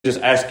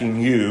just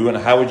asking you, and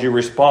how would you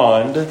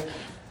respond?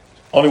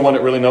 Only one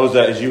that really knows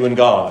that is you and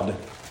God.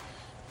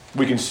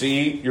 We can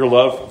see your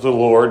love of the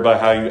Lord by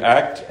how you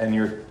act and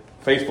your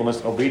faithfulness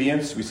and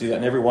obedience. We see that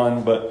in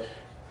everyone, but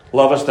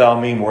lovest thou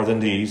me more than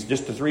these?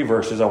 Just the three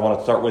verses I want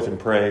to start with and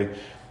pray.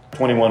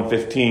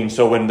 21:15.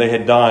 So when they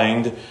had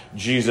dined,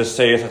 Jesus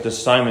saith unto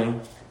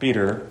Simon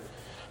Peter,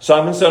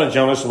 Simon, son of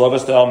Jonas,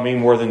 lovest thou me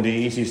more than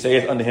these? He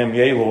saith unto him,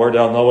 Yea, Lord,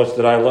 thou knowest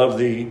that I love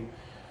thee.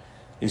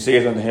 He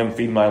saith unto him,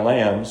 Feed my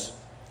lambs.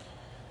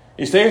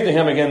 He saith to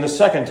him again the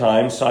second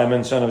time,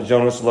 Simon, son of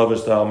Jonas,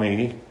 lovest thou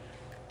me?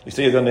 He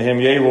saith unto him,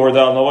 Yea, Lord,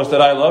 thou knowest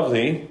that I love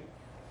thee.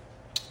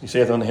 He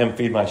saith unto him,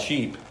 Feed my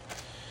sheep.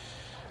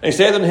 And he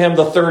saith unto him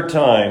the third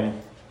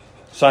time,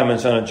 Simon,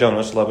 son of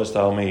Jonas, lovest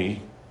thou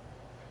me?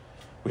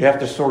 We have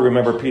to sort of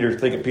remember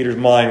think of Peter's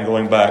mind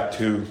going back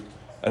to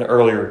an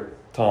earlier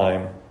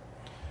time.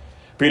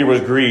 Peter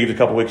was grieved a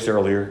couple weeks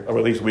earlier, or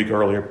at least a week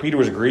earlier. Peter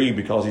was grieved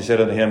because he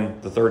said unto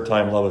him the third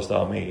time, Lovest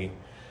thou me?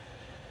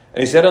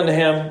 And he said unto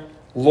him,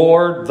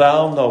 Lord,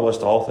 thou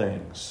knowest all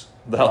things.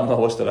 Thou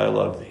knowest that I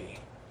love thee.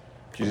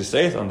 Jesus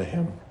saith unto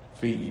him,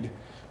 Feed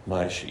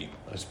my sheep.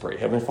 Let's pray.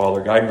 Heavenly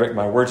Father, guide and direct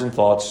my words and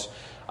thoughts.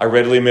 I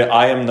readily admit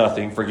I am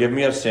nothing. Forgive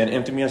me of sin,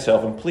 empty me of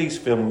self, and please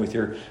fill me with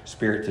your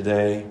Spirit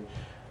today.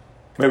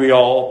 May we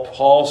all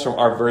pause from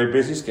our very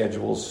busy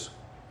schedules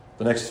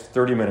the next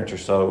 30 minutes or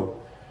so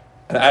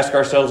and ask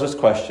ourselves this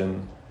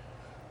question: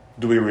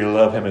 do we really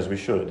love him as we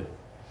should?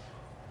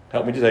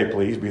 Help me today,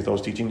 please. Be with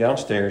those teaching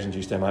downstairs. In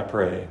Jesus' name I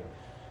pray.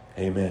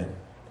 Amen.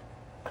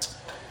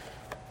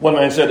 One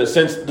man said that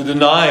since the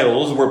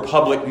denials were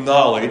public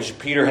knowledge,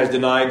 Peter has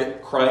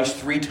denied Christ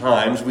 3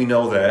 times. We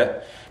know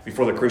that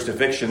before the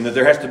crucifixion, that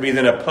there has to be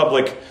then a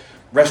public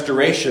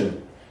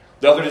restoration.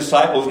 The other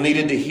disciples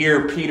needed to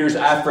hear Peter's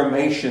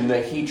affirmation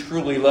that he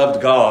truly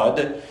loved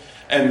God,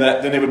 and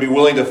that then they would be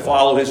willing to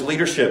follow his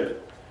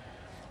leadership.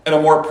 In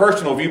a more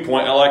personal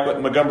viewpoint, I like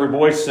what Montgomery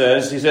Boyce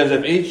says. He says,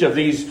 if each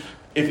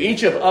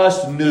of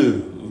us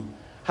knew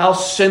how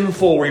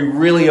sinful we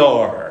really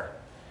are,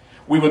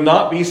 we would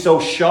not be so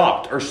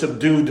shocked or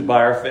subdued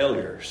by our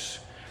failures.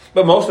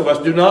 But most of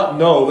us do not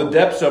know the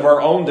depths of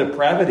our own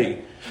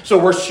depravity. So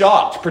we're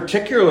shocked,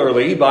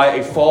 particularly by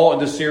a fall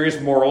into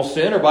serious moral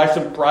sin or by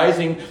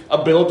surprising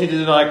ability to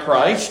deny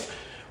Christ.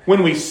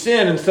 When we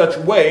sin in such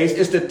ways,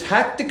 it's the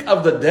tactic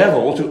of the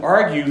devil to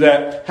argue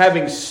that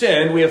having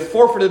sinned, we have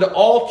forfeited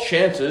all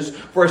chances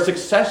for a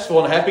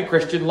successful and happy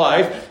Christian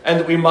life, and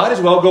that we might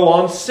as well go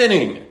on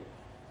sinning.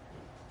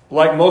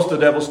 Like most of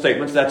the devil's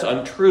statements, that's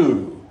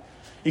untrue.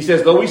 He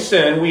says, though we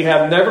sin, we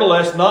have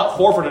nevertheless not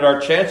forfeited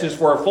our chances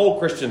for a full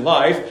Christian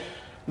life,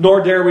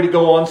 nor dare we to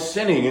go on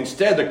sinning.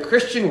 Instead, the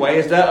Christian way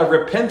is that of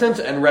repentance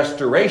and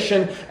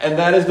restoration, and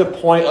that is the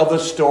point of the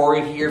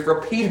story here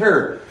for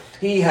Peter.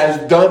 He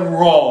has done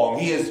wrong.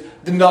 He has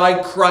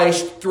denied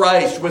Christ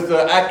thrice with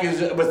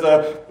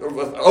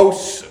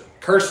oaths,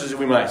 curses,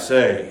 we might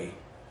say.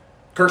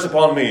 Curse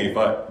upon me if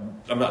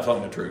I'm not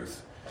telling the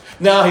truth.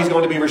 Now he's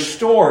going to be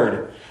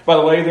restored. By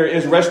the way, there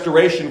is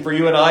restoration for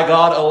you and I.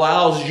 God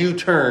allows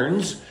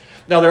U-turns.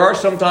 Now, there are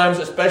sometimes,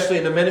 especially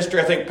in the ministry,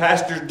 I think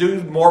pastors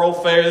do moral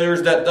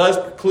failures that does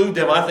preclude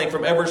them, I think,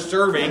 from ever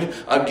serving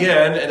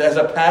again. And as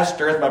a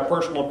pastor, as my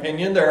personal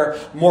opinion, there are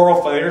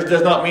moral failures.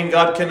 Does not mean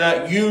God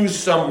cannot use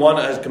someone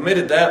that has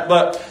committed that,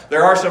 but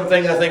there are some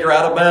things I think are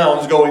out of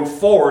bounds going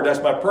forward.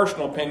 That's my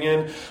personal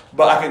opinion.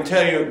 But I can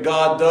tell you,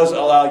 God does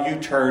allow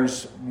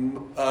U-turns.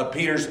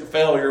 Peter's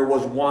failure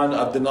was one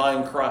of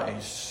denying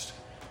Christ.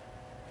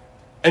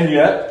 And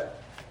yet,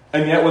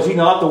 was he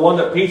not the one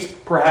that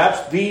preached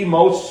perhaps the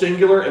most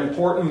singular,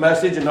 important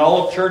message in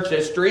all of church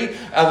history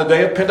on the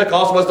day of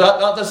Pentecost? Was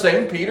that not the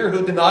same Peter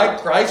who denied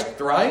Christ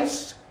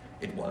thrice?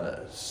 It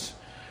was.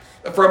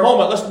 For a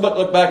moment, let's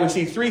look back. We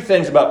see 3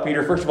 things about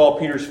Peter. First of all,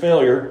 Peter's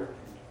failure.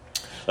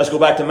 Let's go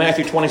back to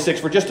Matthew 26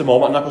 for just a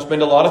moment. I'm not going to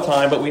spend a lot of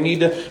time, but we need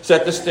to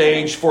set the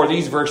stage for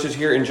these verses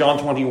here in John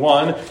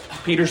 21.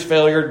 Peter's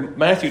failure.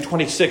 Matthew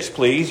 26,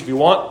 please. If you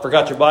want,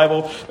 forgot your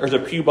Bible, there's a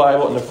pew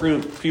Bible in the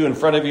pew in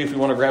front of you if you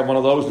want to grab one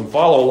of those and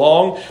follow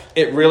along.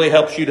 It really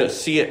helps you to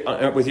see it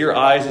with your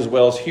eyes as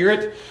well as hear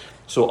it.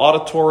 So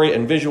auditory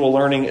and visual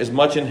learning is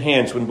much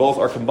enhanced when both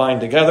are combined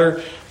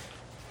together.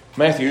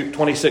 Matthew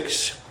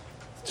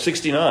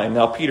 26:69.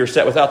 Now Peter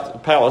sat without the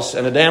palace,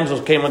 and the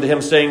damsels came unto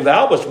him, saying,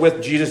 Thou wast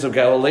with Jesus of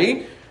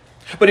Galilee.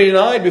 But he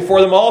denied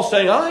before them all,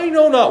 saying, I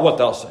know not what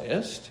thou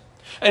sayest.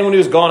 And when he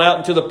was gone out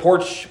into the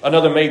porch,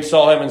 another maid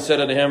saw him and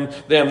said unto him,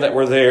 them that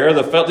were there,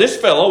 This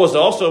fellow was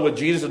also with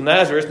Jesus of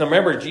Nazareth. Now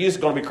remember, Jesus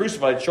is going to be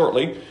crucified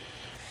shortly.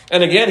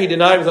 And again he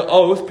denied with an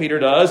oath, Peter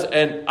does,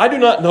 and I do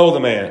not know the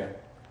man.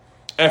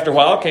 After a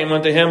while came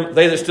unto him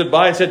they that stood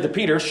by and said to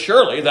Peter,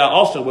 Surely thou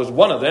also was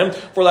one of them,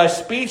 for thy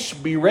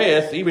speech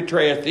betrayeth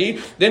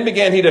thee. Then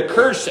began he to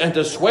curse and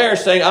to swear,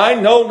 saying, I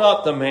know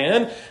not the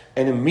man.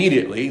 And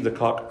immediately the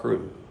cock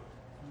crew.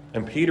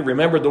 And Peter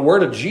remembered the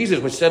word of Jesus,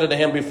 which said unto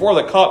him, Before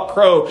the cock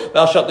crow,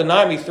 thou shalt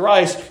deny me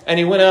thrice. And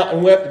he went out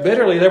and wept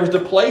bitterly. There was the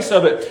place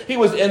of it. He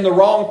was in the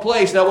wrong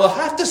place. Now we'll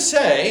have to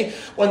say,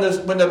 when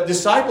the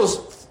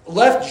disciples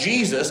left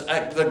Jesus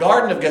at the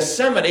Garden of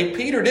Gethsemane,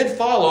 Peter did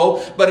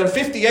follow, but in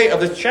 58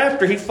 of the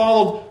chapter, he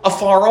followed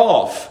afar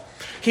off.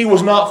 He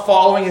was not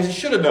following as he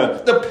should have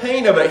done. The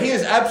pain of it, he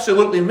is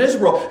absolutely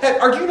miserable. Hey,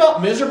 are you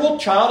not miserable,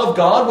 child of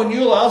God, when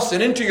you allow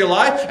sin into your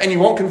life and you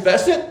won't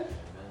confess it?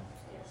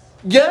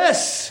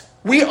 Yes,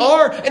 we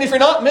are. And if you're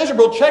not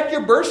miserable, check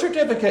your birth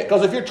certificate.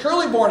 Because if you're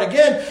truly born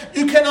again,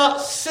 you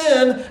cannot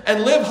sin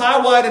and live high,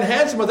 wide, and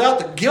handsome without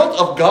the guilt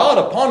of God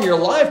upon your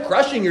life,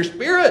 crushing your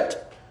spirit.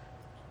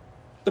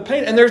 The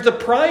pain, and there's the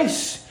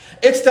price.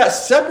 It's that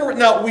separate.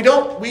 Now,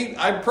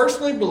 I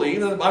personally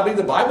believe, and I believe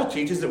the Bible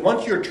teaches that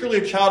once you're truly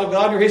a child of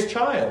God, you're His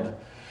child.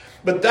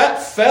 But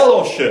that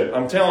fellowship,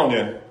 I'm telling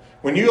you,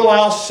 when you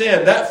allow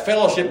sin, that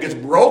fellowship gets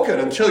broken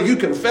until you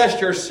confess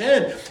your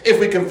sin. If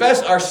we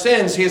confess our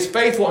sins, He is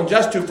faithful and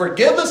just to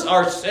forgive us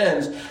our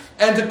sins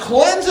and to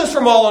cleanse us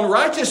from all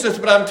unrighteousness.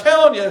 But I'm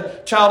telling you,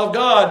 child of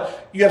God,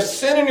 you have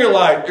sin in your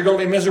life, you're going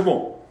to be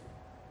miserable.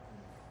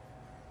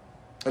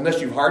 Unless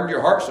you've hardened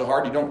your heart so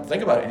hard you don't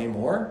think about it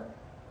anymore.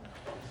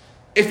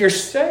 If you're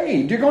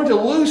saved, you're going to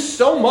lose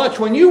so much.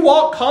 When you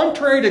walk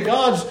contrary to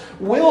God's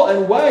will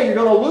and way, you're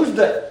going to lose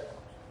the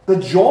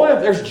joy.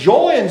 There's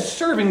joy in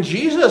serving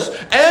Jesus.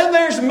 And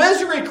there's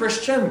misery,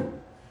 Christian,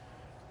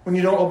 when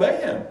you don't obey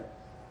Him.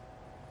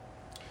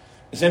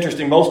 It's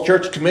interesting. Most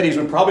church committees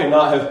would probably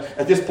not have,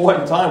 at this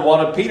point in time,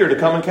 wanted Peter to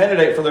come and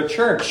candidate for their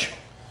church.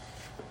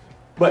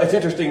 But it's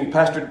interesting,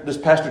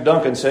 Pastor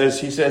Duncan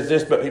says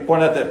this, but he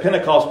pointed out that at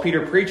Pentecost,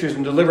 Peter preaches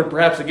and delivered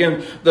perhaps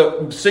again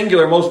the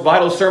singular most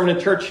vital sermon in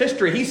church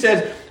history. He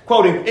says,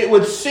 quoting, "It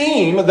would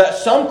seem that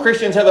some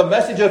Christians have a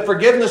message of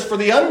forgiveness for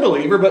the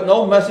unbeliever, but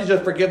no message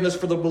of forgiveness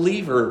for the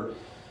believer."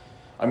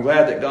 I'm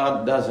glad that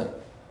God doesn't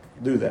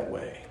do that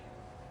way.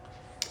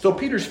 So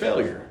Peter's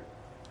failure,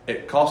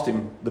 it cost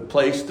him the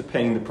place, the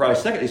pain, the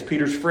price. Second is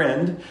Peter's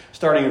friend,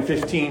 starting in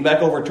 15.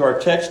 Back over to our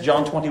text,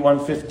 John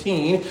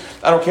 21:15.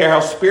 I don't care how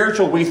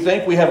spiritual we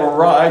think we have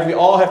arrived. We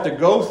all have to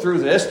go through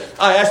this.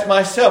 I asked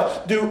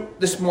myself,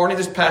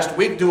 this past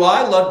week, do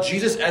I love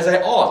Jesus as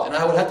I ought? And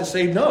I would have to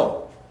say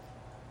no.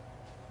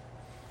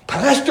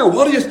 Pastor,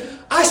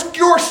 ask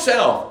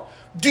yourself,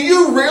 do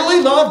you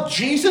really love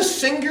Jesus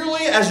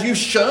singularly as you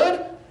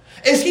should?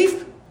 Is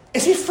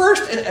he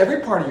first in every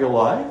part of your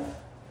life?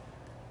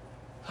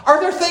 Are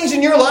there things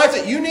in your life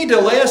that you need to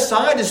lay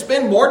aside to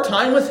spend more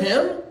time with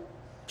Him?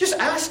 Just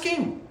ask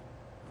Him.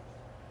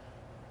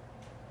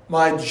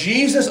 My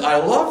Jesus, I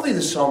love Thee, the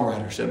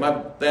songwriter said.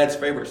 My dad's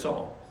favorite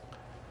song.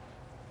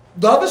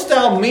 Lovest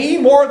Thou Me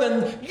more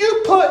than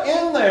you put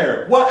in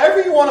there?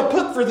 Whatever you want to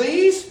put for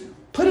these,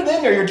 put it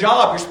in there. Your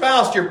job, your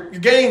spouse, your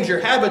games, your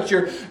habits,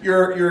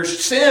 your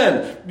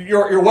sin,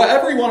 your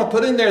whatever you want to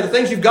put in there. The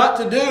things you've got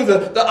to do.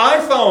 The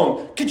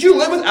iPhone. Could you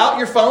live without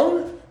your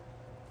phone?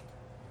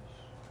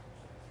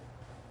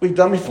 We've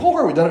done it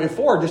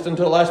before, just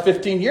until the last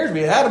 15 years.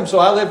 We had them, so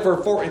I lived for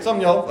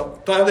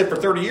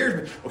 30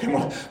 years. Okay,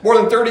 more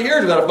than 30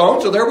 years without a phone,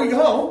 so there we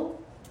go.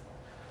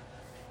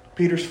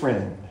 Peter's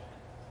friend.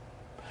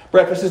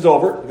 Breakfast is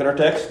over. Look at our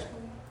text.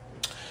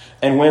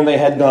 And when they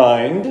had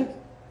dined,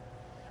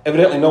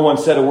 evidently no one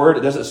said a word.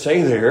 It doesn't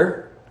say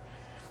there.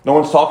 No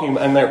one's talking,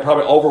 and they're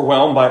probably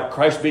overwhelmed by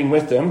Christ being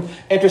with them.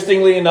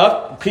 Interestingly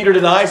enough, Peter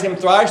denies Him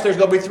thrice. There's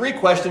going to be 3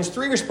 questions,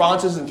 3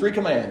 responses, and 3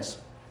 commands.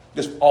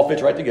 Just all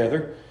fits right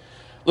together.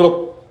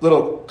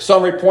 Little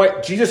summary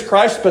point. Jesus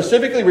Christ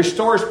specifically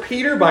restores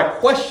Peter by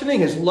questioning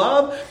his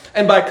love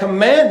and by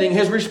commanding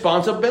his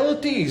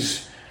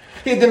responsibilities.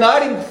 He had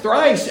denied Him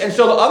thrice. And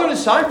so the other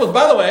disciples,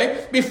 by the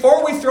way,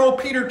 before we throw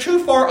Peter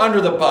too far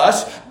under the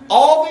bus,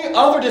 all the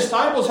other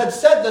disciples had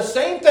said the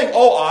same thing.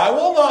 Oh, I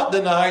will not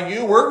deny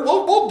you.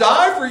 We'll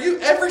die for you.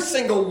 Every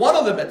single one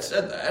of them had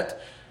said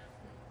that.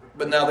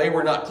 But now they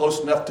were not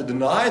close enough to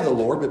deny the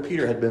Lord, but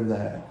Peter had been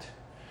that.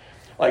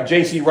 Like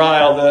J.C.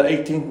 Ryle, the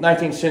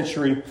 19th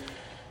century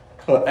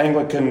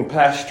Anglican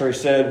pastor,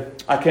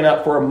 said, "I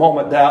cannot for a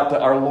moment doubt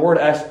that our Lord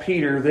asked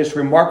Peter this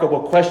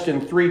remarkable question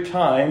 3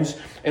 times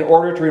in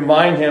order to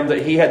remind him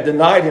that he had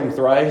denied Him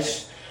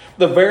thrice.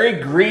 The very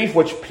grief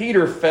which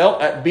Peter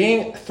felt at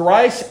being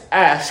thrice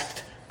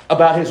asked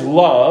about his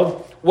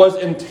love was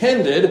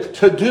intended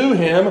to do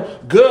him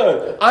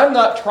good." I'm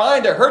not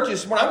trying to hurt you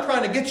this morning. I'm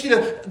trying to get you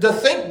to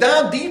think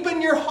down deep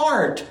in your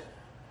heart.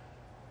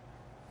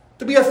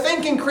 To be a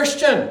thinking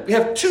Christian. We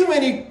have too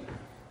many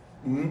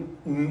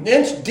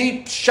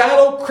inch-deep,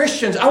 shallow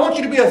Christians. I want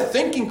you to be a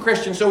thinking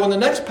Christian. So when the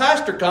next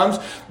pastor comes,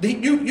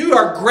 you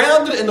are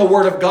grounded in the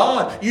Word of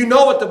God. You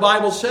know what the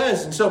Bible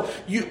says. And so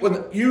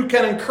you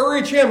can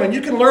encourage him and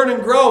you can learn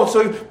and grow.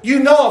 So you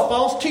know a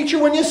false teacher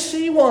when you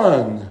see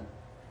one.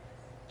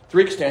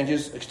 3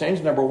 exchanges.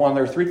 Exchange number 1,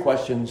 there are 3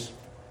 questions.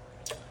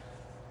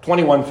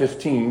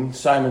 21:15,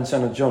 Simon,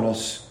 son of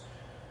Jonas,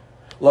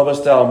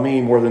 lovest thou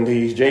me more than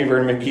these? J.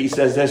 Vernon McGee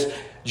says this: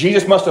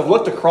 Jesus must have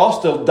looked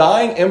across the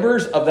dying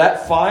embers of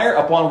that fire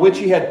upon which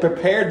He had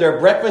prepared their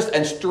breakfast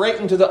and straight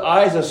into the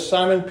eyes of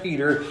Simon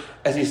Peter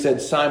as He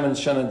said, Simon,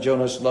 son of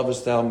Jonas,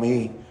 lovest thou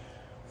me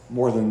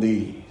more than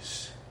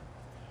these?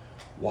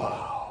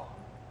 Wow.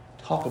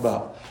 Talk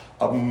about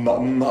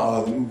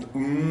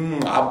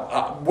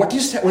What do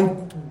you say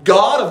when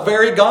God, a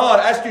very God,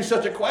 asks you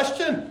such a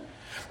question?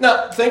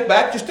 Now, think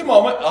back just a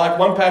moment. Like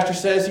one pastor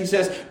says, he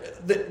says,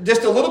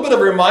 just a little bit of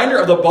a reminder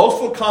of the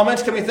boastful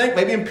comments. Can we think?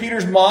 Maybe in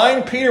Peter's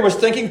mind, Peter was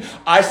thinking,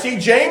 I see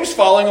James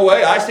falling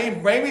away. I see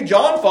maybe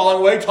John falling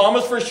away.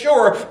 Thomas for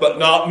sure. But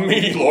not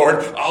me,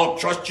 Lord. I'll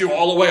trust you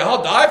all the way.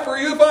 I'll die for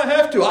you if I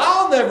have to.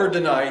 I'll never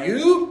deny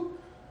you.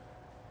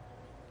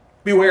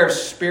 Beware of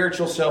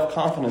spiritual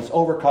self-confidence,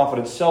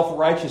 overconfidence,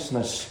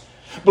 self-righteousness.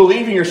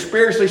 Believing you're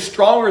spiritually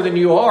stronger than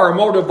you are,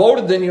 more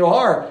devoted than you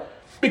are.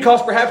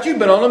 Because perhaps you've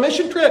been on a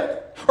mission trip.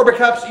 Or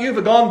perhaps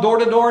you've gone door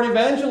to door in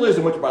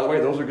evangelism, which, by the way,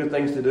 those are good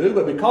things to do.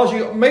 But because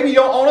maybe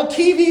you own a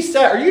TV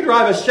set, or you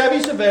drive a Chevy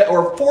Savette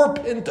or a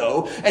Ford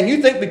Pinto, and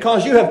you think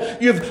because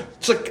you've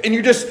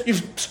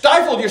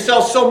stifled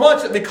yourself so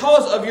much that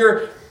because of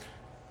you're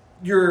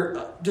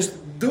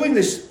just doing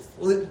this,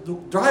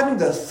 driving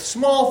the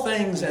small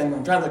things, and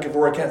I'm trying to look at a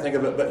word, I can't think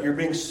of it, but you're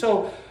being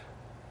so,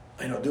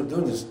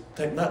 doing this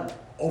thing, not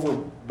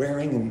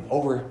overbearing and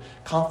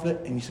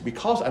overconfident, and you say,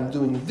 because I'm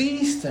doing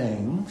these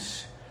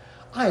things,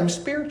 I am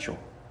spiritual.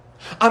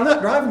 I'm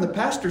not driving the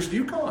pastor's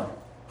Yukon.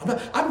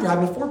 I'm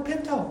driving a Ford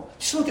Pinto.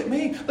 Just look at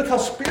me. Look how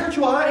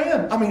spiritual I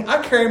am.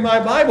 I carry my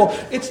Bible.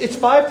 It's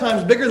 5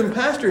 times bigger than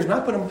pastors, and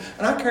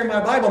I carry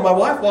my Bible. My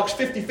wife walks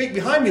 50 feet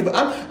behind me, but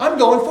I'm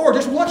going forward.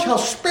 Just watch how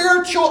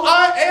spiritual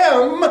I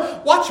am.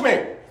 Watch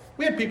me.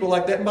 We had people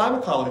like that in Bible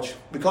college.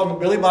 We called them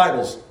Billy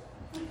Bibles.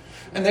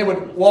 And they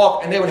would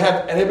walk, and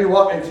they'd be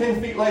walking, and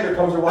 10 feet later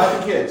comes their wife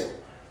and kids.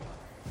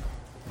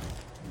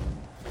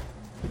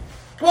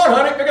 Come on,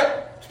 honey, pick up.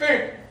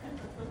 Speak.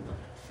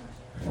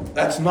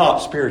 That's not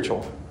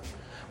spiritual.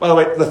 By the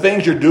way, the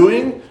things you're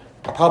doing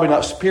are probably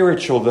not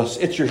spiritual.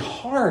 It's your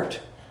heart.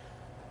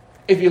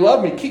 If you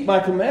love me, keep my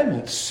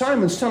commandments.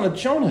 Simon, son of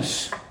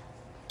Jonas.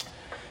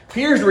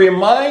 Peter's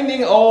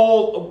reminding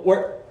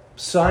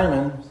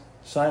Simon,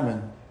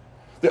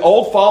 the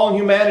old fallen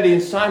humanity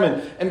in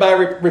Simon. And by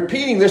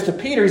repeating this to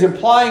Peter, he's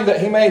implying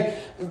that he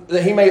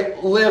may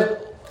live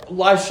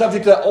life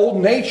subject to that old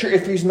nature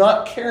if he's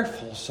not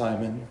careful,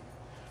 Simon.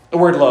 The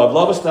word love.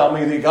 Lovest thou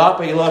me, the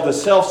agape love, the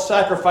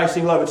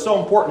self-sacrificing love. It's so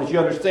important that you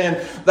understand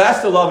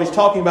that's the love he's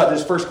talking about in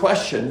this first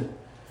question.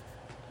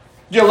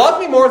 Do you love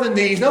me more than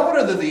these? Now, what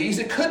are the these?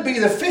 It could be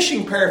the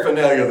fishing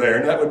paraphernalia there,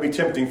 and that would be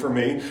tempting for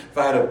me if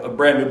I had a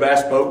brand new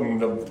bass boat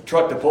and a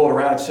truck to pull it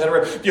around,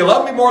 etc. Do you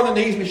love me more than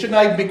these? We should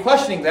not even be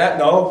questioning that.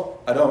 No,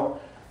 I don't.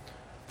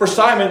 For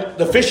Simon,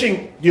 the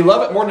fishing, do you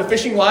love it more than the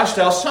fishing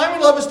lifestyle?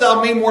 Simon, lovest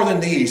thou me more than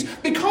these?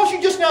 Because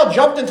you just now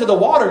jumped into the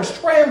water and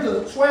swam to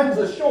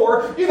the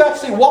shore, you've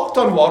actually walked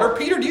on water.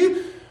 Peter, do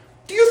you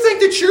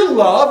think that your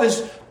love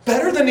is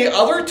better than the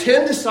other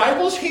 10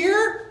 disciples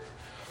here?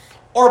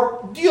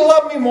 Or do you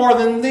love me more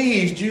than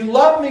these? Do you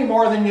love me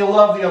more than you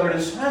love the other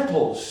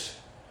disciples?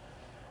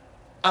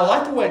 I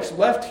like the way it's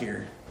left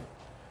here.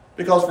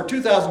 Because for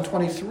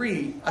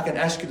 2023, I can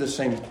ask you the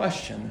same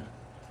question.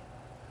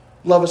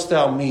 Lovest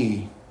thou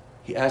me?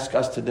 He asks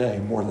us today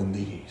more than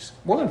these.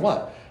 More than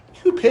what?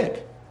 You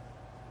pick.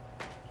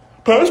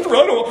 Pastor,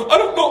 I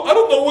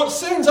don't know what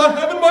sins I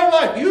have in my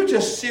life. You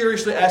just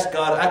seriously ask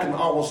God. I can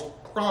almost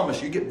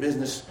promise you get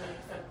business.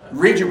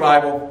 Read your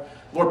Bible.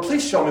 Lord,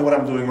 please show me what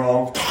I'm doing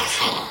wrong.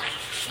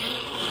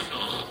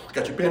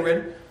 Got your pen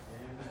ready?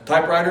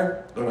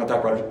 Typewriter? No, not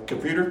typewriter.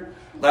 Computer?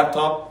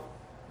 Laptop?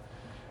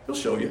 He'll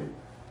show you.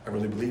 I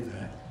really believe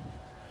that.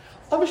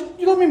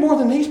 You love me more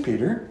than these,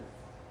 Peter.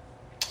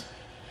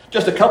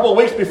 Just a couple of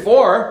weeks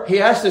before he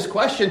asked this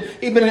question,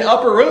 he'd been in the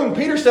upper room.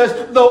 Peter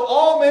says, though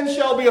all men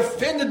shall be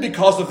offended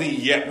because of thee,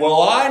 yet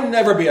will I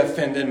never be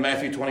offended,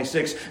 Matthew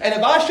 26. And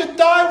if I should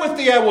die with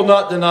thee, I will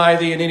not deny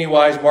thee in any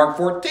wise, Mark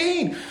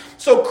 14.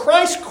 So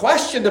Christ's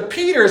question to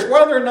Peter is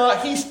whether or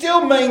not he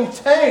still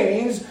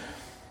maintains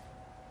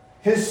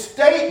his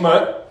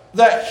statement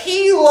that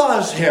he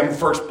loves him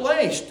first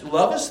place.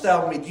 Lovest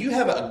thou me? Do you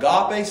have an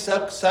agape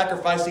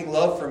sacrificing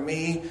love for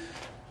me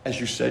as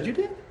you said you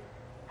did?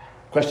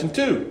 Question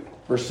 2,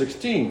 verse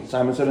 16.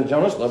 Simon said to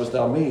Jonas, lovest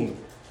thou me?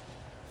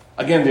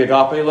 Again, the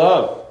agape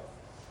love.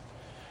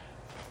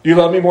 Do you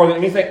love me more than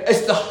anything?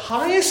 It's the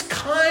highest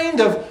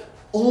kind of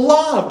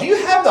love. Do you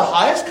have the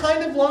highest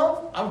kind of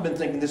love? I've been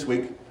thinking this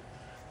week.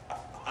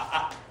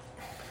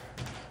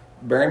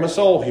 Bearing my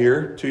soul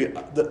here to you.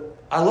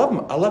 I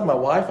love my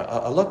wife.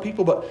 I love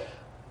people, but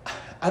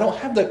I don't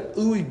have that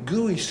ooey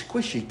gooey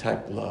squishy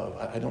type love.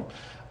 I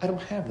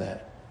don't have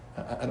that.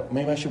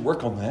 Maybe I should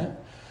work on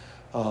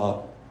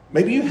that.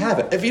 Maybe you have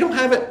it. If you don't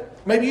have it,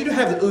 maybe you do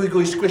have the ooey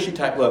gooey squishy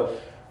type love.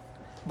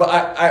 But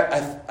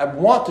I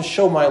want to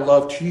show my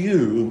love to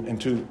you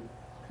and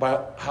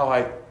by how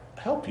I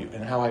help you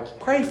and how I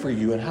pray for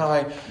you and how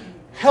I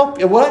help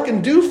you, what I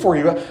can do for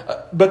you.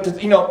 But I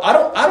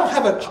don't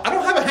have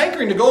a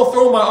hankering to go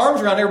throw my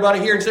arms around everybody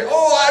here and say,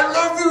 "Oh, I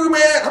love you,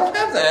 man." I don't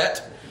have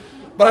that.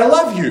 But I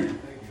love you.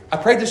 I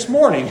prayed this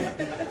morning.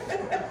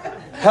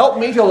 Help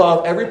me to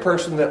love every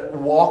person that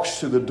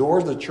walks through the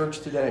doors of the church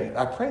today.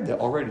 I prayed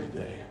that already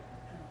today.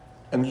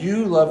 And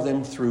you love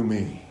them through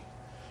me.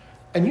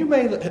 And you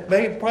may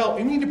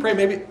you need to pray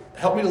maybe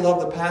help me to love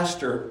the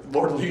pastor.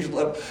 Lord, please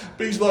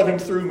love him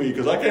through me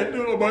because I can't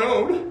do it on my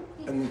own.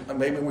 And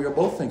maybe we are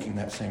both thinking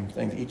that same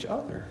thing to each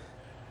other.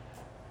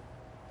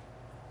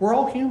 We're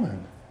all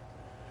human.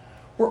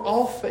 We're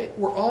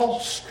all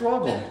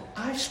struggle.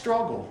 I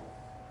struggle.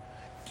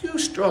 You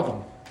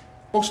struggle.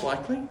 Most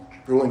likely.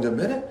 If you're willing to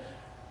admit it.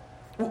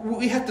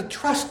 We have to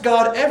trust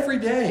God every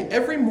day.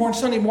 Every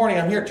Sunday morning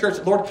I'm here at church.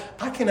 Lord,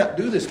 I cannot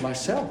do this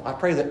myself. I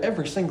pray that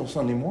every single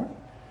Sunday morning.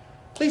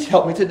 Please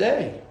help me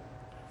today.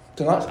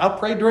 I'll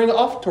pray during the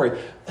offertory.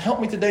 Help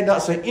me today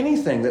not say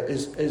anything that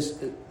is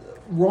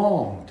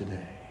wrong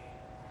today.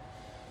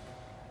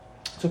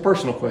 It's a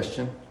personal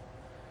question.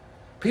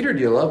 Peter, do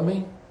you love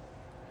me?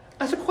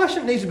 That's a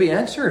question that needs to be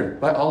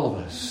answered by all of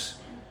us.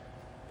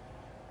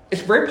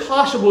 It's very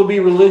possible to be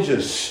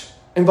religious,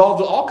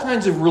 involved in all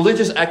kinds of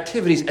religious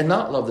activities, and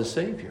not love the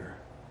Savior.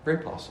 Very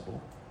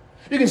possible.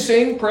 You can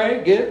sing,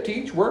 pray, give,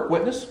 teach, work,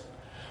 witness,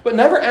 but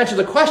never answer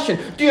the question,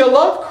 do you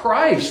love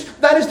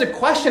Christ? That is the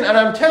question, and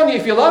I'm telling you,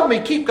 if you love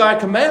me, keep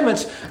God's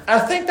commandments. And I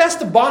think that's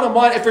the bottom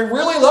line. If we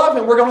really love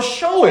him, we're going to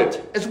show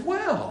it as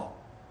well.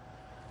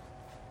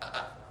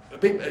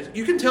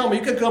 You can tell me,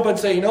 you can come up and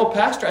say,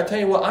 Pastor, I tell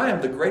you what, I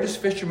am the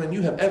greatest fisherman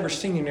you have ever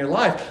seen in your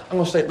life. I'm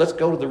going to say, let's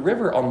go to the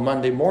river on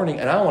Monday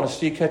morning, and I want to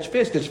see you catch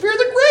fish, because if you're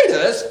the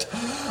greatest,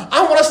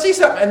 I want to see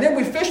something. And then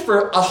we fish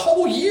for a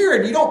whole year,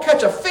 and you don't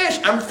catch a fish.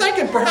 I'm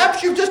thinking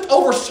perhaps you've just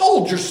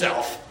oversold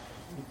yourself.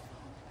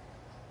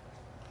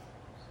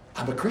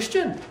 I'm a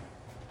Christian.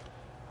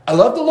 I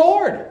love the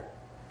Lord.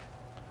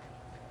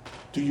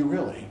 Do you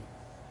really?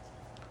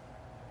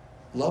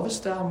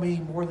 Lovest thou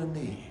me more than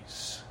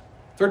these?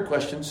 Third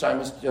question,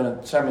 Simon,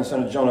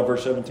 son of Jonah,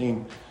 verse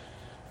 17.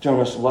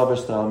 Jonas,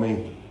 lovest thou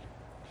me?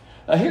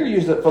 Now here you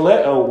use the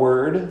phileo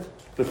word,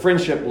 the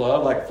friendship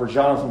love, like for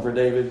Jonathan, for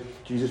David,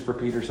 Jesus for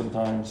Peter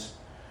sometimes.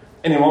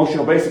 And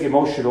basic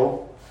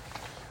emotional,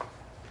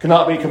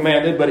 cannot be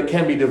commanded, but it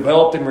can be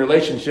developed in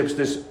relationships,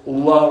 this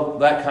love,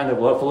 that kind of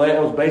love.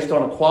 Phileo is based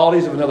on the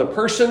qualities of another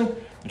person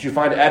that you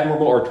find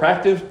admirable or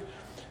attractive.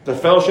 The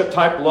fellowship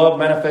type love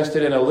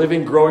manifested in a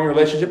living, growing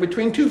relationship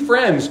between two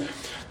friends.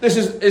 This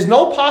is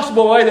no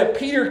possible way that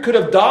Peter could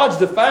have dodged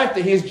the fact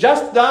that he's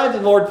just died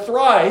the Lord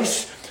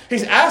thrice.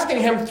 He's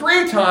asking him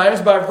 3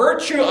 times by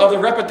virtue of the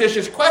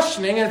repetitious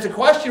questioning, and it's a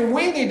question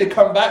we need to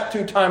come back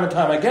to time and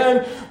time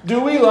again.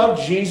 Do we love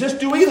Jesus?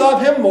 Do we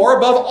love him more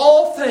above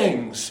all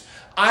things?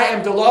 I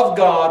am to love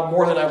God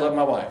more than I love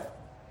my wife.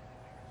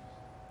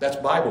 That's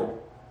Bible.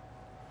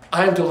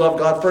 I am to love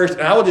God first.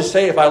 And I will just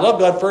say, if I love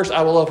God first,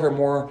 I will love her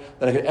more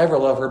than I could ever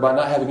love her by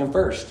not having him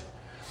first.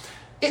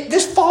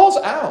 This falls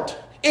out.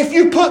 If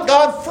you put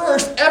God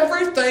first,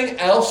 everything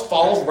else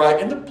falls right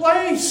into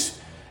place.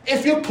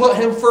 If you put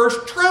him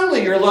first,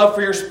 truly, your love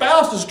for your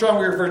spouse is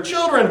stronger, for your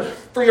children,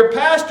 for your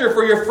pastor,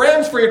 for your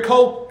friends, for your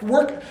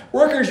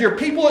co-workers, your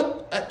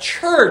people at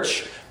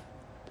church.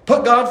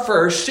 Put God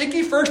first. Seek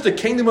ye first the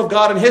kingdom of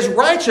God and his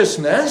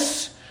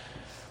righteousness,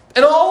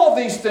 and all of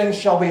these things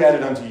shall be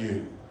added unto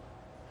you.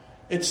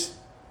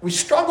 We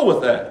struggle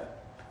with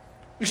that.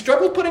 We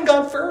struggle with putting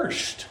God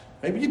first.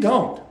 Maybe you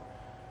don't.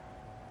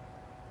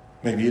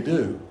 Maybe you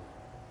do.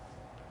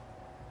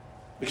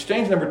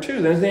 Exchange number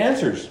 2, then, is the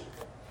answers.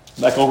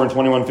 Back over in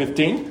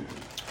 21:15.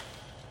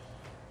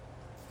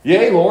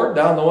 Yea, Lord,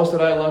 thou knowest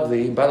that I love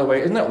thee. By the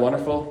way, isn't that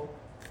wonderful?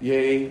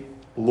 Yea,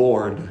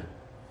 Lord,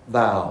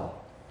 thou.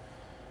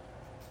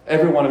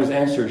 Every one of his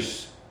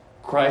answers,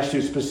 Christ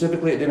is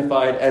specifically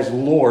identified as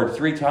Lord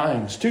 3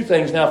 times. 2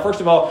 things now.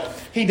 First of all,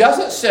 he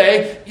doesn't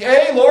say,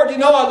 yea, Lord, you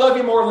know I love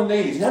you more than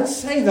these. He doesn't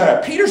say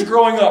that. Peter's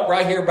growing up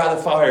right here by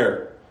the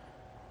fire.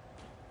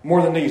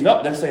 More than these.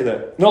 No, doesn't say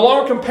that. No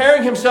longer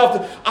comparing himself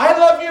to, I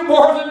love you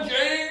more than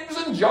James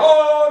and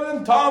John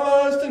and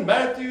Thomas and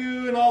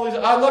Matthew and all these.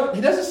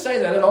 He doesn't say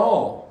that at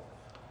all.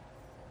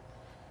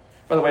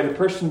 By the way, the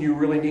person you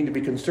really need to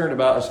be concerned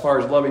about as far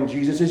as loving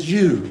Jesus is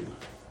you.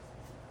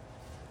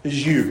 I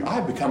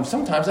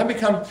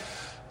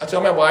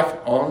tell my wife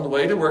on the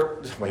way to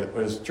work,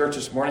 church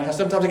this morning,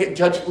 sometimes I get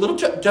a little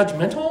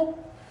judgmental.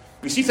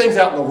 We see things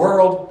out in the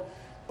world,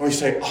 and we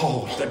say,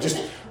 that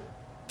just...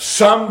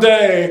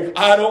 Someday,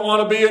 I don't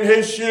want to be in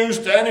his shoes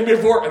standing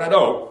before... And I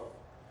don't.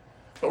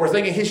 But we're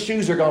thinking his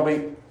shoes are going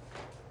to be...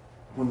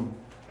 When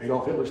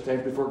Adolf Hitler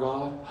stands before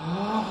God,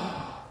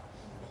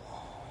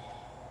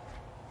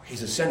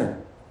 he's a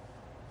sinner.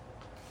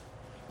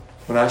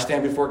 When I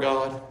stand before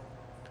God,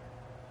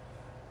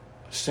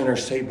 a sinner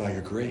saved by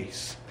your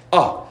grace.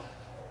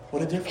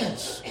 What a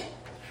difference.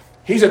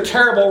 He's a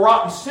terrible,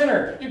 rotten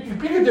sinner. You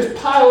can just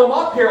pile him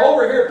up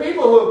over here.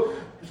 People who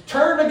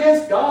turned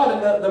against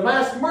God, and the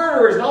mass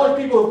murderers and all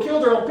these people who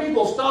killed their own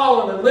people,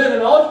 Stalin and Lenin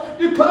and all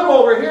this, you put them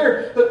over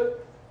here,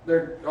 but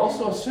they're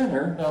also a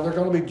sinner. Now they're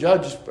going to be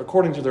judged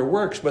according to their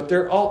works, but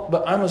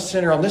I'm a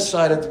sinner on this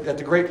side at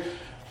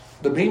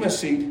the Bema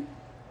seat.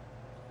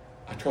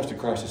 I trusted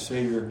Christ as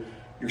Savior.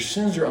 Your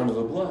sins are under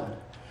the blood.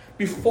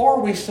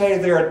 Before we say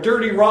they're a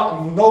dirty,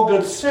 rotten, no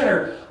good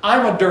sinner,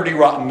 I'm a dirty,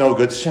 rotten, no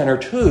good sinner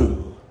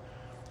too.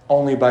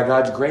 Only by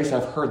God's grace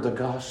I've heard the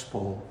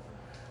gospel.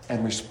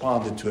 and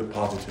responded to it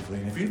positively.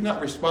 And if you've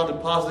not responded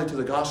positively to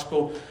the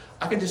gospel,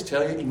 I can just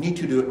tell you, you need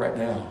to do it right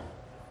now,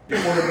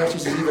 before the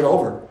message is even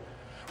over.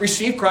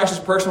 Receive Christ as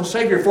personal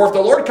Savior. For if the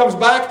Lord comes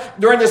back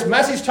during this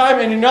message time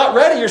and you're not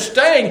ready, you're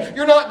staying,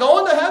 you're not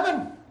going to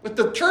heaven with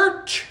the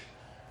church.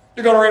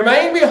 You're going to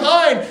remain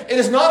behind. It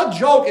is not a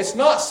joke. It's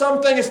not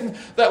something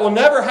that will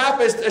never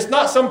happen. It's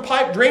not some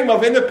pipe dream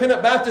of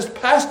independent Baptist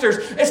pastors.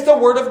 It's the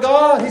Word of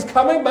God. He's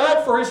coming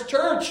back for His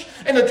church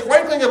in the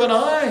twinkling of an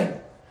eye.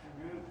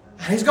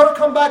 And He's going to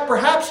come back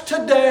perhaps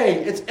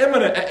today. It's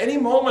imminent at any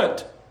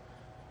moment.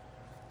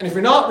 And if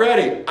you're not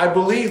ready, I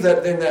believe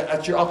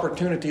that your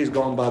opportunity is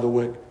gone by the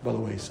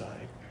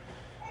wayside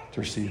to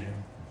receive Him.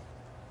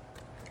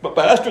 But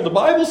Pastor, the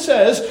Bible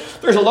says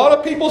there's a lot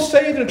of people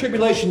saved in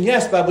tribulation.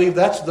 Yes, but I believe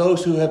that's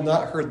those who have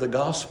not heard the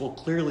gospel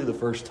clearly the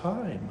first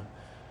time.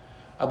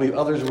 I believe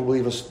others will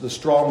believe the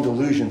strong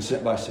delusion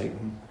sent by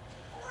Satan.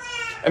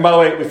 And by the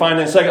way, we find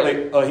then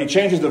secondly, he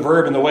changes the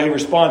verb in the way he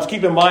responds.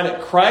 Keep in mind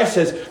that Christ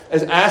has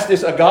asked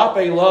this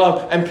agape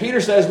love. And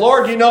Peter says,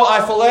 Lord, you know,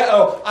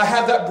 I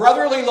have that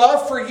brotherly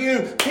love for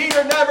you.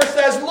 Peter never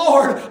says,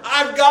 Lord,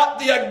 I've got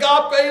the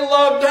agape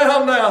love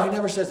down now. He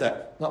never says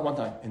that. Not one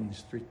time in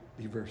these three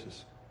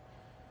verses.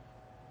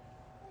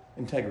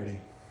 Integrity.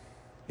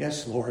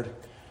 Yes, Lord,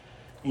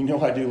 you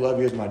know I do love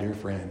you as my dear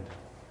friend.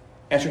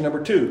 Answer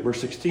number 2, verse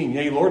 16.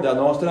 Yea, Lord, thou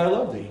knowest that I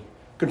love thee.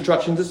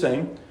 Construction's the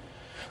same.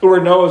 The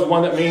word know is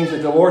one that means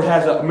that the Lord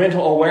has a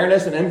mental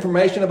awareness and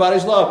information about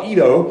His love.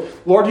 Edo,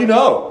 Lord, you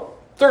know.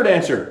 Third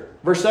answer,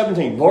 verse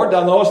 17. Lord,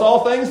 thou knowest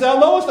all things. Thou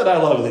knowest that I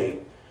love thee.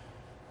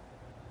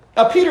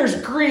 Now, Peter's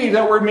grieved,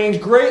 that word means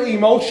greatly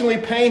emotionally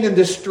pained and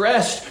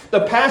distressed. The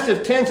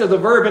passive tense of the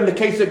verb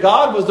indicates that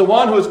God was the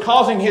one who was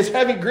causing his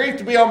heavy grief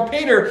to be on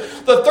Peter.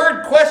 The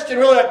third question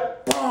really,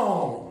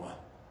 boom.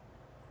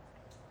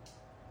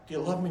 Do you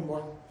love me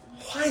more?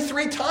 Why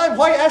 3 times?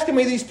 Why are you asking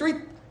me these 3?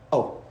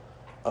 Oh,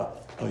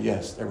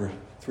 yes, there were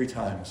 3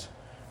 times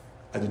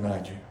I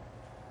denied you.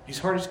 His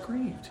heart is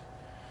grieved.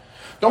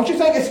 Don't you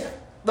think it's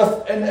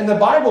in the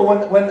Bible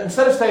when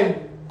instead of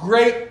saying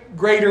great,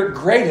 greater,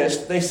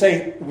 greatest, they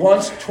say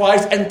once,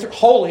 twice, and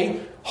holy,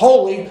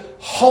 holy,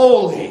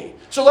 holy.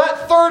 So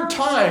that third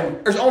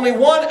time, there's only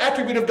one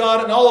attribute of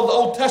God in all of the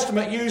Old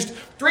Testament used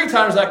 3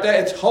 times like that.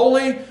 It's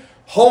holy,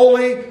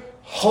 holy,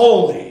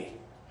 holy.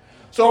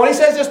 So when he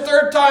says this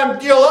third time,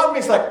 do you love me?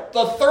 It's like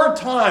the third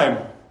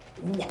time.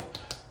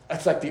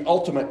 That's like the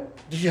ultimate,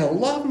 do you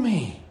love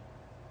me?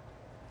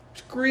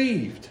 It's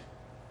grieved.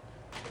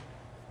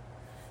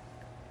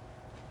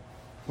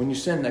 When you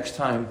sin next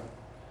time,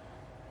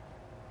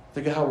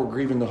 think of how we're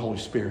grieving the Holy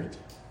Spirit.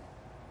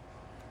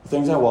 The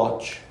things I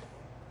watch,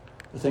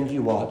 the things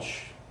you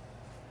watch.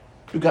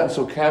 We've gotten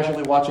so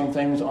casually watching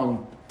things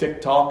on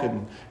TikTok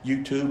and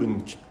YouTube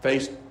and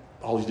Face,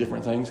 all these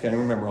different things. Can't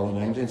even remember all the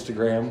names.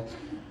 Instagram.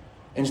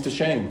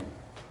 Insta-shame.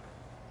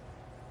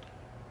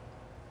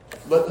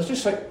 But let's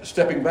just say,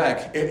 stepping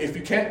back, if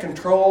you can't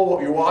control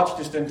what you watch,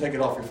 just then take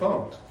it off your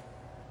phone.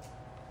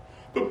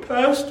 But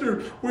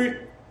Pastor,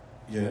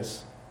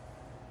 Yes.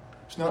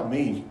 It's not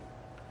me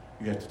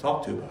you have to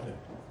talk to about it.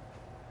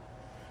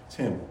 It's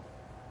Him.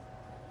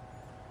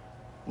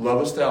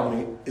 Lovest Thou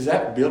Me. Is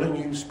that building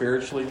you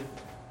spiritually?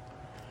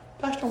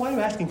 Pastor, why are you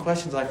asking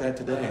questions like that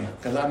today?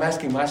 Because I'm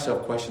asking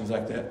myself questions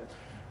like that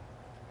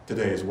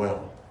today as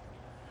well.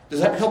 Does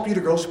that help you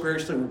to grow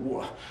spiritually?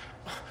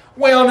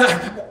 Well,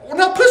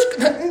 no,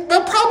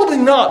 probably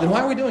not. Then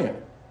why are we doing it?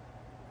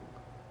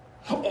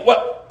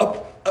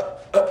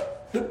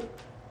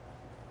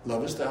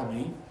 Lovest Thou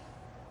Me?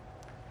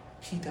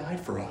 He died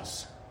for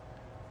us.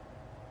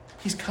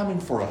 He's coming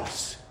for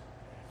us.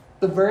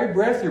 The very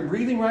breath you're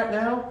breathing right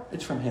now,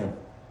 it's from Him.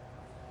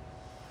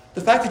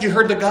 The fact that you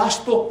heard the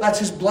gospel, that's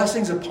His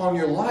blessings upon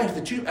your life.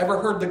 That you've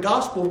ever heard the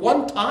gospel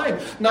one time.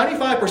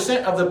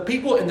 95% of the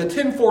people in the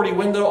 1040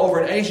 window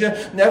over in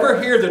Asia never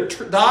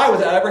die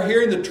without ever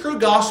hearing the true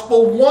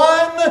gospel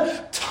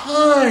one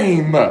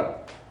time. I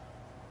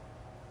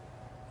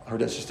heard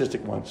that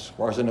statistic once, as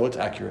far as I know it's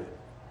accurate.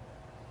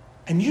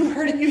 And you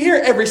heard it, you hear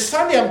it every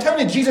Sunday. I'm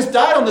telling you, Jesus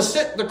died on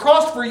the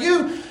cross for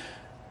you.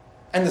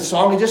 And the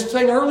song we just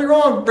sang earlier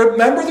on,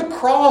 remember the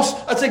cross.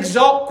 Let's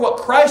exalt what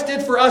Christ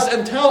did for us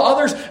and tell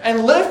others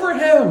and live for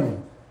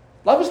Him.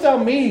 Lovest Thou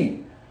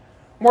Me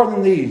more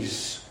than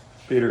these,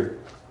 Peter.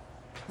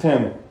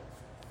 Tim,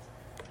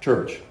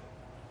 church.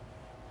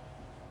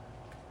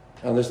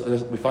 Now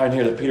we find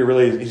here that Peter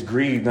really is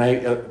grieved. Now,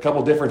 a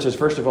couple differences.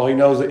 First of all, he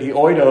knows that he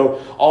oido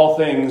all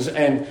things,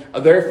 and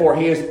therefore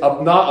he is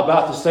not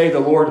about to say he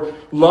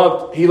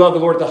loved the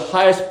Lord at the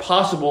highest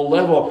possible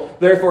level.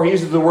 Therefore, he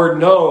uses the word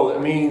know.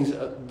 That means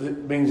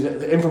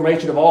the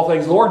information of all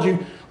things. Lord, you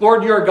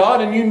are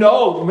God, and you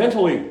know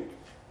mentally.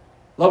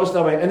 Lovest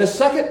Thou Me. And the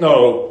second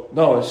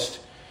knowest.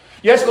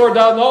 Yes, Lord,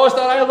 Thou knowest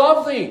that I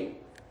love Thee.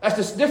 That's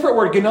this different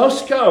word,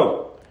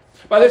 gnosko.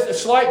 By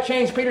this slight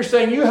change, Peter's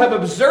saying, you have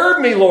observed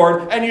me,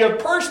 Lord, and you have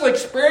personally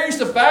experienced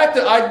the fact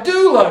that I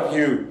do love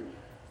you.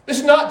 This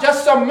is not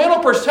just some mental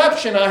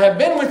perception. I have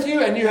been with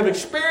you and you have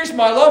experienced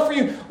my love for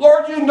you.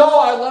 Lord, you know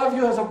I love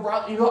you as a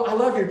brother. You know I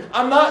love you.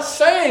 I'm not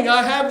saying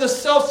I have this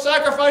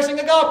self-sacrificing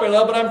agape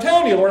love, but I'm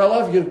telling you, Lord, I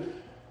love you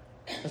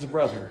as a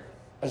brother,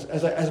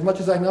 as much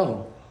as I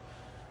know.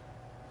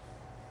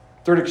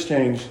 Third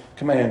exchange,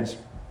 commands.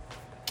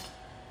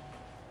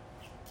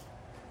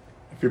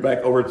 If you're back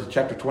over to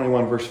chapter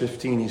 21, verse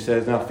 15, he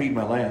says, now feed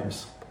my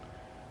lambs.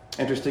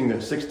 Interesting, the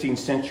 16th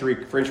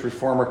century French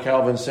reformer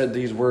Calvin said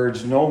these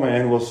words, no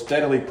man will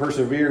steadily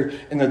persevere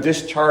in the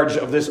discharge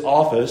of this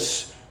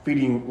office,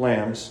 feeding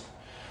lambs,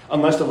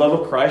 unless the love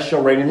of Christ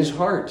shall reign in his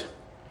heart.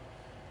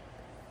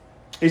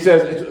 He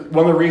says,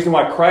 one of the reasons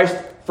why Christ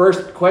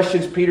first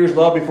questions Peter's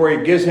love before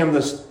he gives him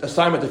this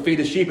assignment to feed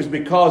the sheep is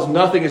because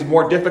nothing is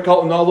more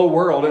difficult in all the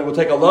world. And it will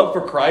take a love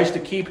for Christ to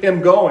keep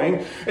him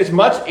going. It's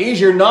much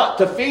easier not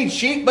to feed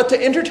sheep, but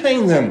to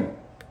entertain them.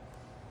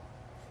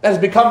 That has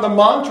become the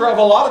mantra of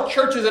a lot of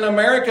churches in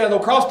America and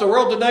across the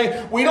world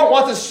today. We don't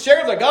want to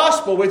share the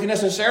gospel with you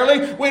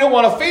necessarily. We don't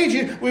want to feed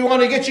you. We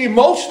want to get you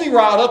emotionally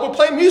riled up. We'll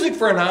play music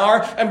for an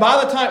hour. And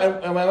by the time,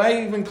 and I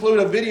may even include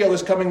a video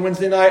this coming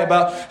Wednesday night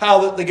about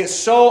how they get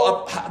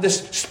so, this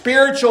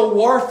spiritual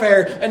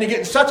warfare, and they get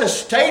in such a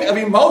state of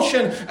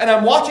emotion. And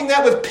I'm watching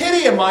that with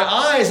pity in my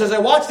eyes as I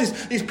watch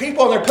these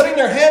people, and they're putting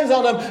their hands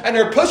on them, and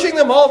they're pushing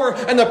them over,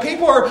 and the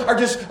people are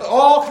just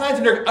all kinds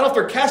of, I don't know if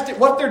they're casting,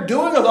 what they're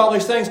doing with all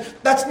these things.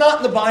 That's not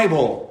in the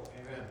Bible.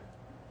 Amen.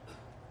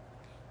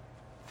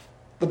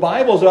 The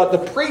Bible is about the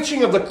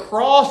preaching of the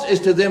cross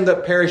is to them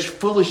that perish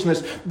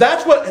foolishness.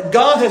 That's what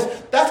God has,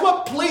 that's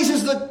what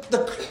pleases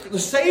the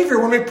Savior.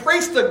 When we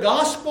preach the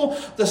gospel,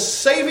 the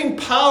saving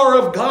power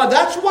of God,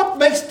 that's what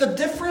makes the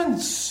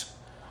difference.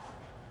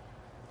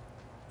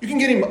 You can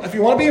get, if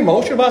you want to be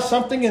emotional about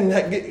something and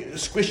get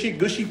squishy,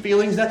 gushy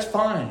feelings, that's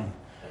fine.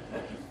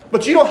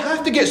 But you don't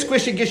have to get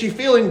squishy, gushy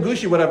feeling,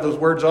 gushy, whatever those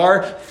words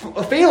are,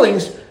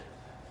 feelings.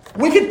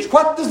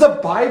 What does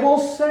the Bible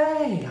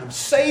say? I'm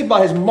saved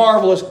by His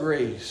marvelous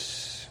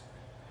grace.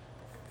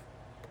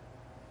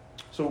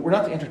 So we're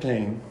not to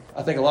entertain.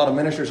 I think a lot of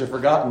ministers have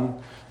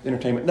forgotten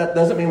entertainment. That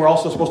doesn't mean we're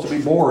also supposed to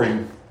be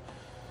boring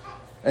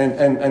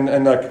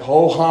and like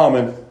ho-hum.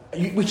 And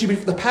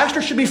the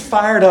pastor should be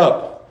fired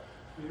up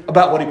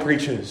about what he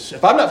preaches.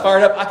 If I'm not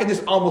fired up, I can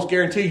just almost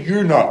guarantee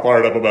you're not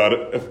fired up about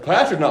it. If the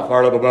pastor's not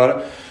fired up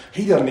about it,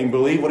 he doesn't even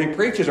believe what he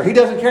preaches, or he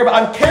doesn't care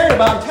about. I'm caring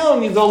about. I'm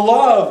telling you, the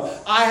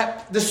love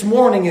this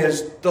morning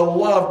is the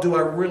love. Do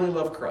I really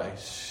love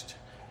Christ?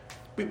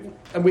 We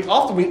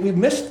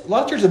missed. A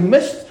lot of churches have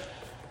missed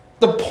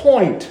the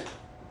point.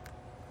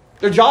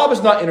 Their job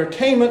is not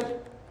entertainment.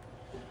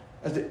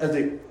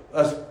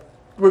 As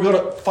we're going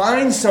to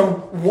find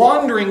some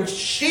wandering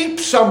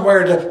sheep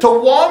somewhere to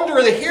wander,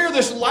 to hear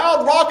this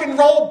loud rock and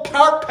roll,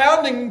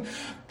 pounding,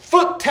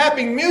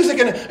 foot-tapping music,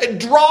 and it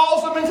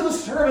draws them into the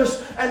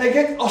service, and they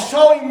get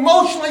so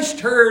emotionally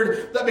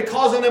stirred that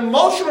because of an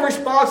emotional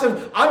response,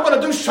 and I'm going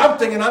to do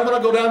something, and I'm going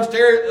to go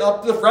downstairs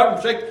up to the front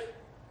and shake.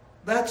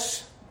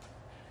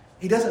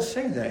 He doesn't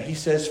say that. He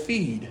says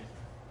feed,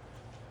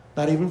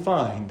 not even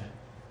find.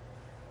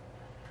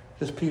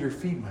 He says, Peter,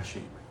 feed my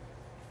sheep.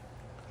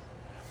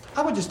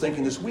 I was just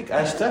thinking this week,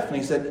 I asked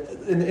Stephanie, said,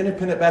 in the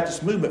independent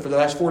Baptist movement for the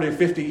last 40 or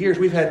 50 years,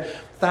 we've had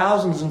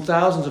thousands and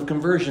thousands of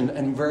conversion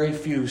and very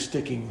few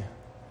sticking.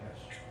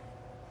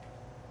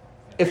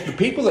 If the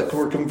people that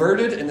were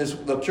converted in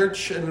the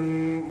church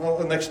in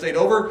the next state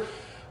over,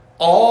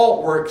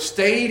 all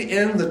stayed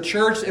in the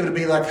church, it would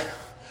be like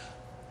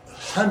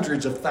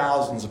hundreds of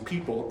thousands of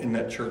people in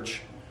that church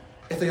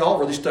if they all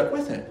really stuck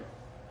with it.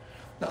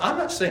 Now, I'm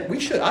not saying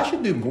I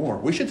should do more.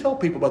 We should tell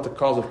people about the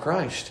cause of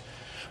Christ.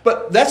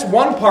 But that's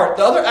one part.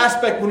 The other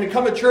aspect when we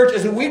come to church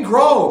is that we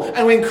grow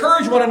and we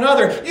encourage one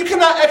another. You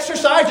cannot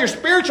exercise your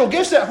spiritual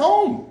gifts at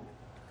home.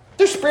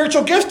 There's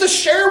spiritual gifts to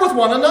share with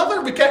one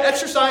another. We can't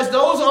exercise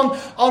those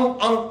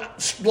on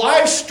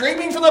live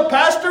streaming from the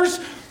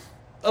pastor's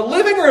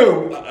living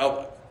room.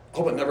 I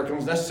hope it never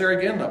becomes necessary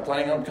again. Not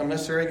planning on it becoming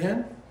necessary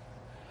again.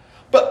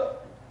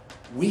 But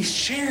we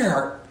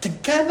share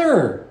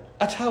together.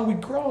 That's how we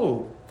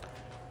grow.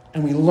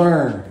 And we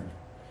learn.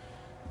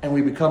 And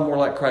we become more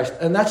like Christ.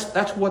 And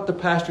that's what the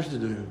pastor's to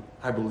do,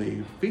 I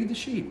believe. Feed the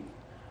sheep.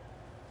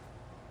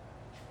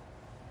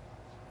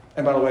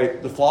 And by the way,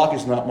 the flock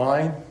is not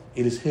mine.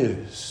 It is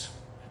His.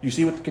 You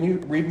see can you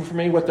read for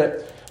me what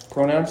that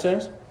pronoun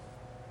says?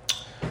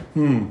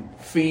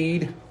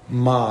 Feed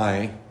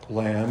my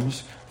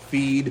lambs.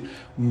 Feed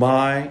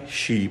my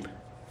sheep.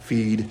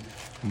 Feed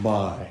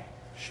my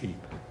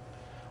sheep.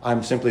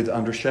 I'm simply the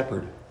under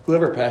shepherd.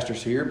 Whoever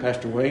pastors here,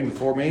 Pastor Wayne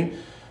before me,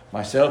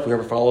 myself,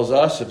 whoever follows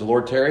us, if the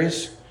Lord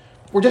tarries,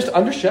 we're just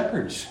under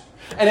shepherds.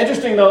 And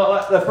interesting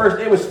though, the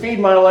first, it was feed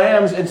my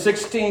lambs in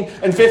 16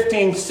 and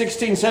 15,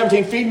 16,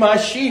 17, feed my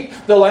sheep.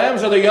 The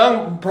lambs are the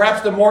young,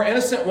 perhaps the more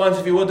innocent ones,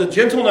 if you will, the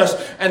gentleness.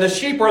 And the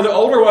sheep are the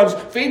older ones.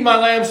 Feed my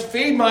lambs,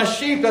 feed my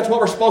sheep. That's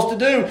what we're supposed to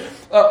do.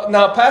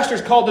 Now,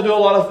 pastor's called to do a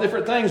lot of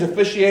different things,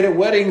 officiate at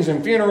weddings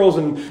and funerals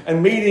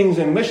and meetings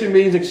and mission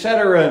meetings,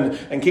 etc.,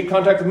 and keep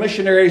contact with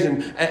missionaries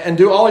and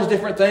do all these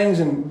different things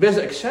and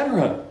visit,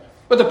 etc.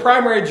 But the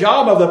primary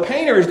job of the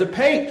painter is to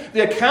paint.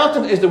 The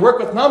accountant is to work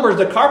with numbers.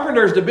 The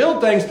carpenter is to build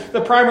things.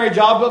 The primary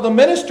job of the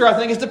minister, I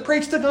think, is to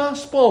preach the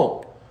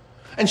gospel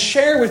and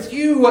share with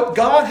you what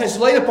God has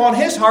laid upon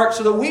His heart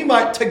so that we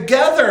might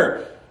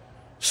together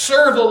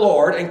serve the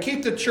Lord and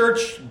keep the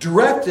church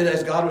directed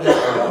as God would have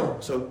it go.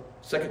 So,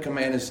 second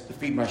command is to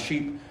feed my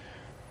sheep.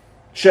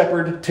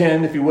 Shepherd,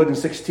 10, if you would, and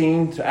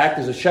 16, to act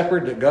as a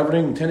shepherd,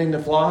 governing and tending the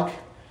flock.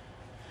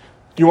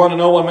 Do you want to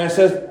know what man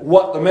says?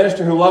 What the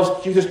minister who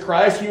loves Jesus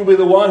Christ, he will be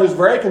the one who's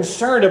very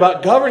concerned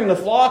about governing the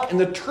flock in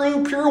the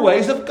true, pure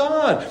ways of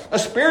God. A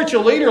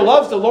spiritual leader who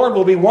loves the Lord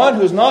will be one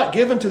who's not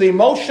given to the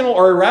emotional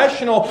or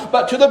irrational,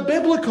 but to the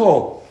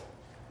biblical.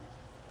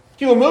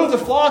 He will move the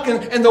flock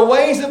in the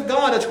ways of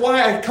God. That's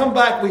why I come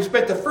back. We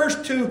spent the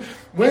first 2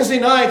 Wednesday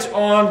nights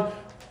on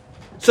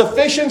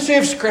sufficiency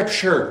of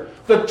Scripture.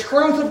 The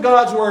truth of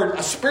God's Word.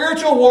 A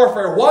spiritual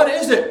warfare. What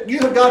is it? You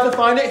have got to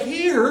find it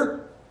here.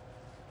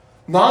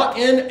 Not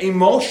in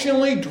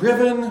emotionally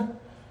driven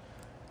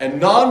and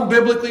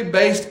non-biblically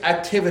based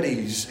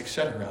activities,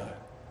 etc.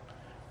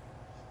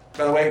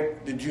 By the way,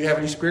 did you have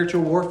any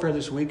spiritual warfare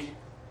this week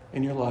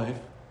in your life?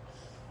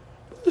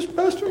 This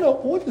pastor, no.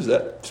 What is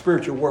that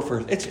spiritual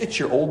warfare? It's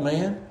your old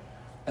man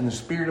and the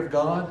Spirit of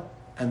God,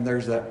 and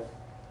there's that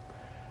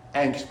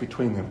angst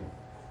between them.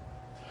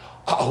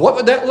 What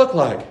would that look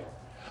like?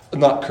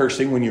 Not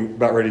cursing when you're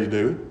about ready to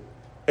do.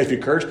 If you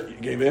cursed, you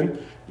gave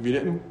in. If you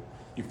didn't,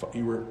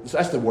 you were.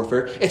 That's the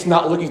warfare. It's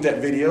not looking at that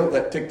video,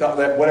 that TikTok,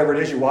 that whatever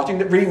it is you're watching,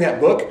 reading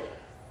that book,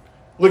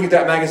 looking at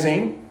that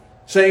magazine,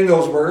 saying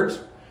those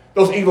words,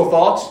 those evil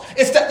thoughts.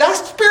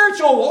 That's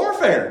spiritual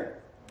warfare.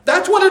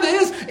 That's what it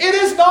is. It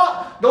is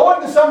not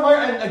going to somewhere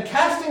and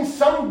casting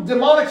some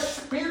demonic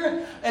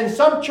spirit. And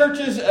some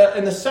churches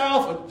in the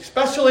South,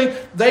 especially,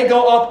 they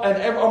go up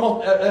and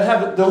almost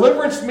have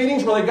deliverance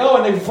meetings where they go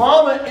and they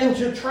vomit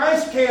into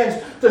trash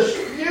cans to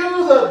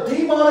spew the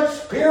demonic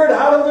spirit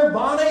out of their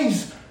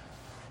bodies.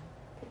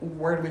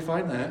 Where do we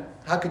find that?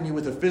 How can you,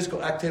 with a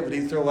physical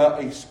activity, throw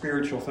out a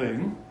spiritual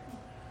thing?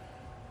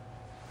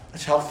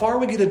 That's how far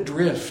we get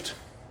adrift.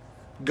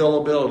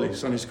 Gullibility,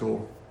 Sunday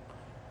school.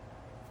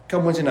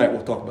 Come Wednesday night,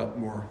 we'll talk about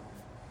more.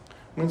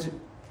 Wednesday,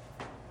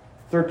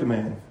 third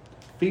command,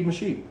 feed my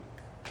sheep.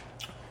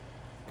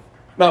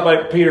 Not by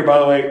Peter, by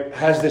the way,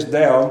 has this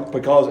down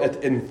because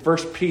in 1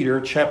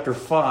 Peter chapter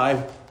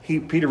 5,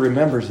 Peter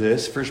remembers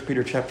this. 1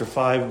 Peter chapter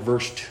 5,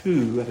 verse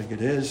 2, I think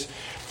it is.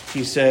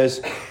 He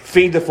says,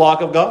 feed the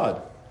flock of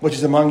God, which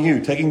is among you,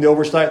 taking the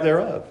oversight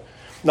thereof.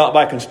 Not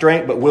by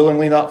constraint, but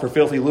willingly, not for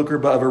filthy lucre,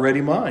 but of a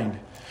ready mind.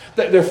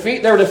 They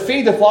were to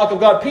feed the flock of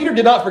God. Peter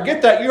did not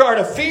forget that. You are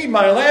to feed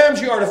my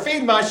lambs. You are to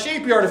feed my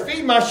sheep. You are to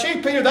feed my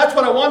sheep, Peter. That's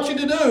what I want you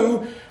to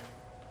do.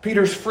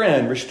 Peter's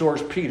friend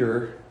restores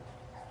Peter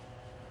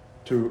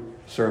to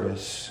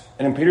service.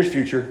 And in Peter's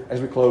future, as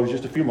we close,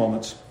 just a few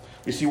moments,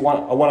 we see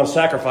one of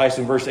sacrifice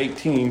in verse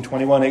 18,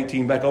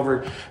 21:18. Back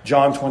over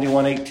John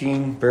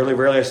 21:18. Verily,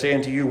 verily, I say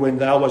unto you, when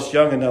thou wast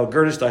young and thou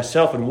girdest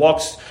thyself and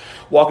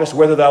walkest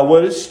whither thou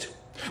wouldest.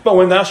 But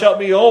when thou shalt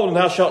be old, and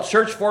thou shalt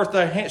stretch forth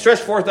thy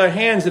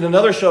hands, and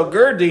another shall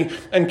gird thee,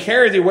 and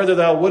carry thee whither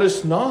thou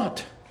wouldest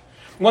not.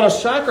 When a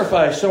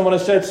sacrifice, someone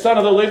has said, Son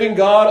of the living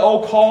God,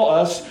 O call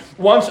us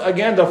once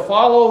again to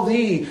follow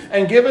thee,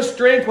 and give us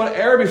strength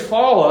whate'er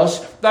befall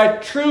us, thy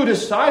true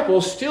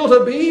disciples still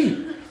to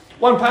be.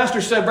 One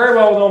pastor said, very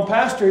well-known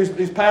pastor,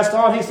 he's passed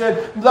on, he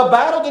said, the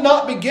battle did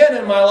not begin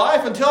in my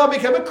life until I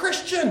became a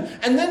Christian.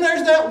 And then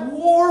there's that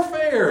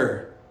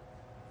warfare.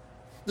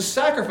 The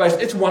sacrifice,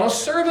 it's one of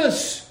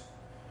service.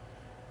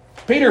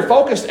 Peter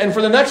focused, and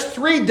for the next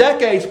 3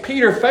 decades,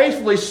 Peter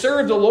faithfully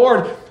served the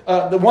Lord,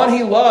 the one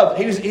he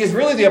loved. He's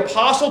really the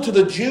apostle to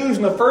the Jews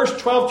in the first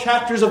 12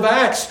 chapters of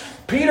Acts.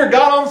 Peter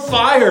got on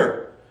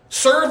fire,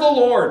 served the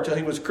Lord till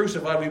he was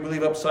crucified, we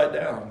believe, upside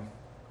down.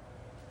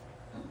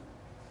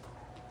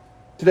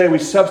 Today we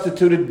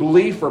substituted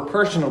belief for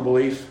personal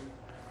belief,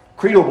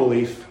 creedal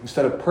belief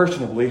instead of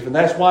personal belief. And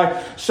that's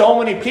why so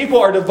many people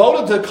are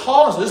devoted to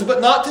causes,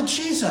 but not to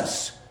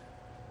Jesus.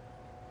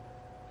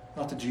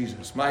 Not to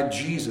Jesus. My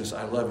Jesus,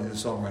 I love you, the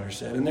songwriter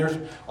said. And there's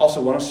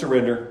also one of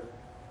surrender.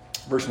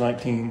 Verse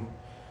 19,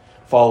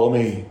 follow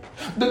me.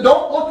 Don't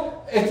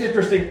look, it's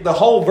interesting. The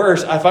whole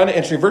verse, I find it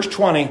interesting. Verse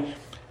 20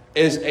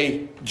 is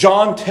a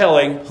John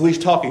telling who he's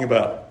talking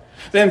about.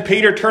 Then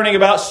Peter turning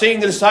about,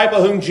 seeing the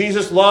disciple whom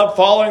Jesus loved,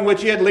 following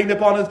which he had leaned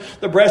upon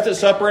the breast at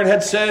supper and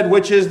had said,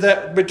 which is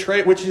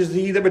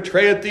he that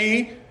betrayeth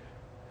thee?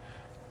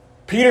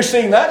 Peter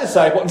seeing that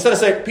disciple, instead of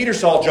saying Peter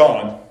saw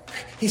John,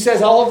 he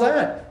says all of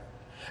that.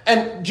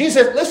 And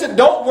Jesus said, listen,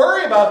 don't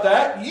worry about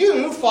that.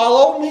 You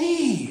follow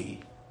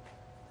me.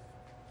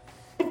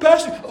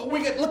 Pastor,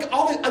 look at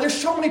all this.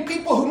 There's so many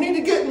people who need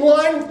to get in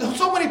line.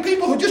 So many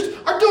people who just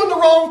are doing the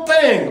wrong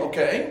thing.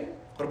 Okay,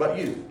 what about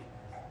you?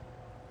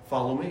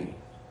 Follow me.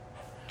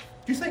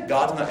 Do you think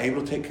God's not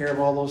able to take care of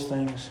all those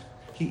things?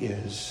 He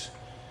is.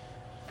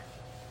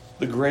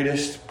 the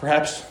greatest,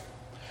 perhaps,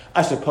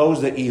 I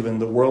suppose that even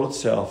the world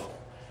itself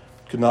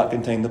could not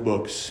contain the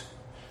books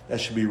that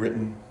should be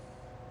written.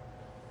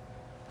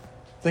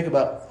 Think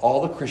about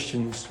all the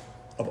Christians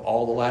of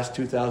all the last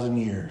 2,000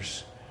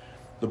 years,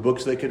 the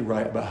books they could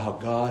write about how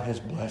God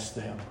has blessed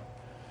them.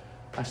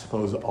 I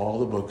suppose that all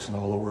the books in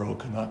all the world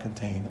could not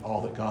contain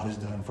all that God has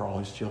done for all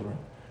his children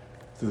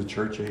through the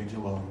church age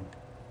alone.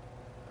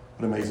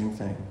 What an amazing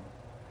thing.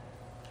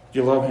 Do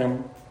you love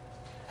him?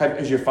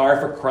 Has your fire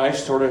for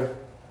Christ sort of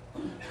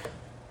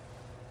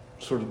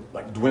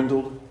like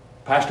dwindled?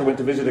 Pastor went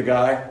to visit a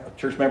guy, a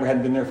church member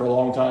hadn't been there for a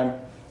long time.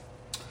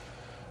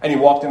 And he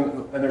walked in,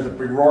 and there's a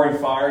big roaring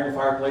fire in the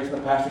fireplace, and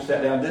the pastor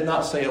sat down, did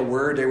not say a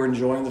word. They were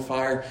enjoying the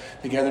fire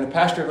together. And the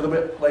pastor, a little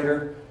bit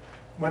later,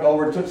 went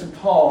over and took some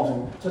tongs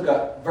and took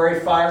a very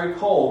fiery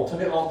coal,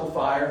 took it off the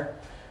fire,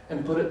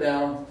 and put it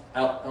down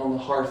out on the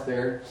hearth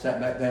there, sat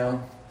back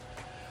down.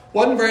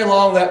 Wasn't very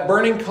long, that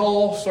burning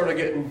coal started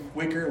getting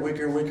weaker and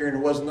weaker and weaker, and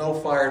there was no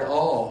fire at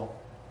all.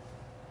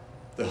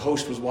 The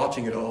host was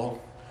watching it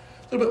all.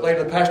 A little bit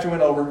later, the pastor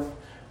went over,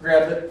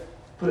 grabbed it,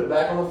 put it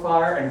back on the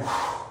fire, and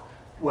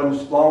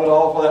wasn't long at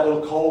all before that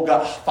little coal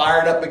got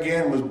fired up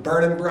again, was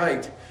burning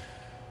bright.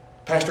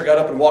 Pastor got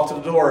up and walked to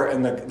the door,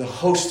 and the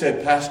host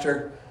said,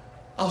 "Pastor,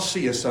 I'll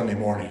see you Sunday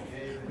morning."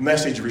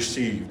 Message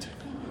received.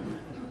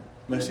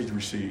 Message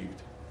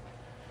received.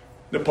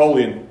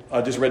 Napoleon,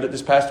 I just read it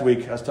this past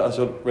week. I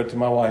read it to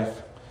my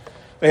wife.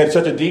 They had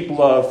such a deep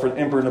love for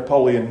Emperor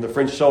Napoleon, the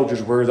French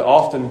soldiers were, that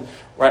often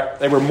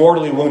they were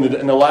mortally wounded.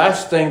 And the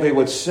last thing they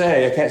would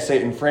say, I can't say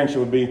it in French, it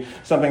would be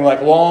something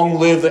like, "Long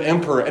live the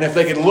Emperor." And if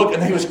they could look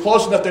and he was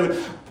close enough, they would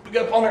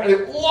get up on there and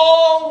they'd,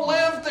 "Long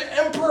live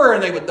the Emperor,"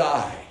 and they would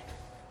die.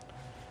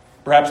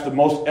 Perhaps the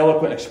most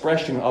eloquent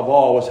expression of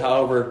all was,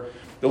 however,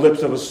 the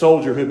lips of a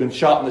soldier who had been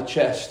shot in the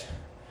chest.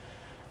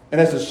 And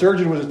as the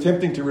surgeon was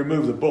attempting to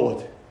remove the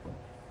bullet,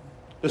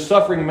 the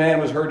suffering man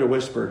was heard to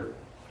whisper,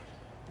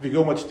 "If you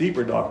go much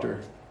deeper, doctor,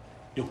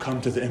 you'll come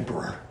to the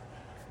Emperor.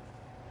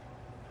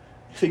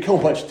 If you go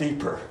much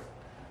deeper,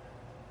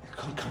 you're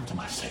going to come to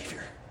my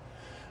Savior."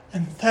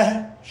 And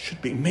that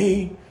should be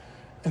me,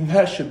 and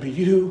that should be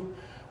you.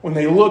 When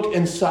they look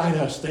inside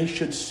us, they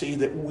should see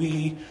that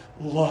we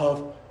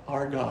love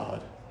our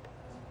God.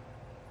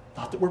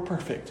 Not that we're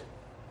perfect,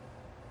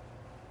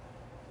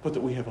 but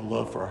that we have a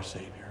love for our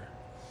Savior.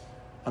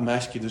 I'm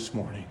asking you this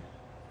morning,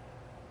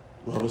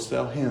 lovest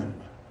thou him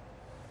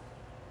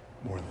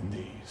more than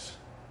these?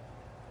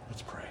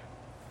 Let's pray.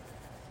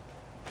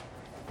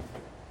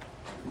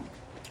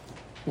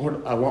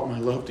 Lord, I want my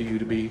love to you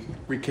to be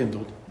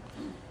rekindled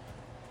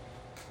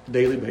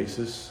daily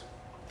basis,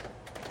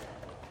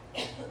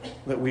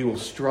 that we will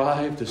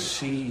strive to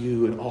see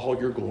you in all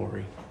your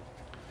glory,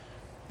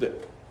 that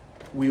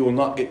we will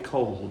not get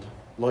cold,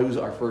 lose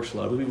our first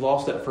love. If we've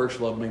lost that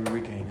first love, may we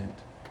regain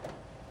it.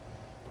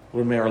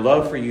 Lord, may our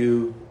love for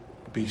you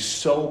be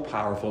so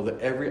powerful that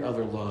every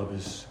other love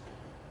is,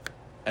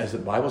 as the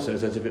Bible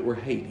says, as if it were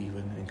hate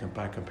even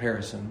by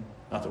comparison.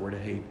 Not that we're to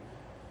hate.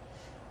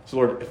 So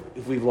Lord,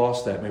 if we've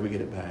lost that, may we get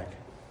it back.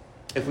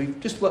 If we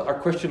just let our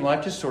Christian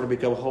life just sort of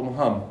become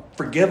hum,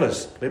 forgive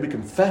us. May we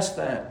confess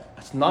that.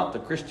 That's not the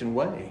Christian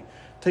way.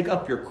 Take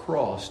up your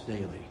cross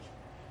daily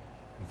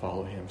and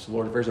follow him. So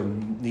Lord, if there's a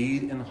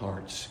need in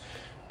hearts,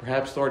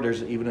 perhaps, Lord,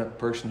 there's even a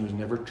person who's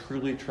never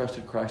truly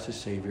trusted Christ as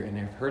Savior, and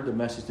they've heard the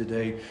message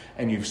today,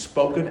 and you've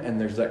spoken, and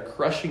there's that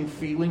crushing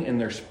feeling in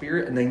their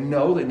spirit, and they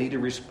know they need to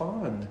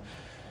respond.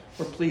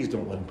 Lord, please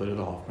don't let them put it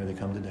off. May they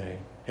come today.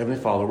 Heavenly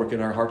Father, work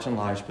in our hearts and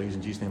lives, please.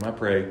 In Jesus' name I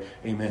pray.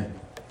 Amen.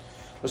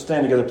 Let's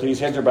stand together, please.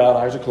 Heads are bowed,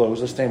 eyes are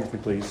closed. Let's stand with me,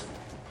 please.